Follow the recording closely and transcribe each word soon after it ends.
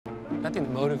Nothing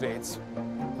motivates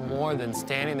more than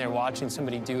standing there watching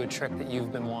somebody do a trick that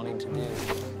you've been wanting to do.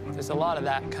 There's a lot of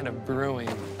that kind of brewing.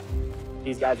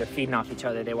 These guys are feeding off each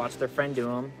other. They watch their friend do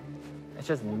them. It's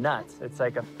just nuts. It's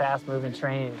like a fast-moving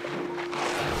train.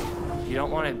 You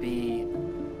don't want to be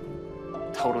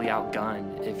totally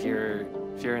outgunned if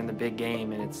you're in the big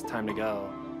game and it's time to go.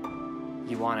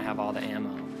 You want to have all the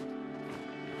ammo.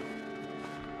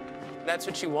 That's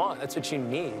what you want. That's what you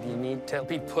need. You need to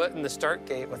be put in the start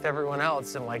gate with everyone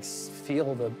else and like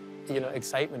feel the,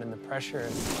 excitement and the pressure.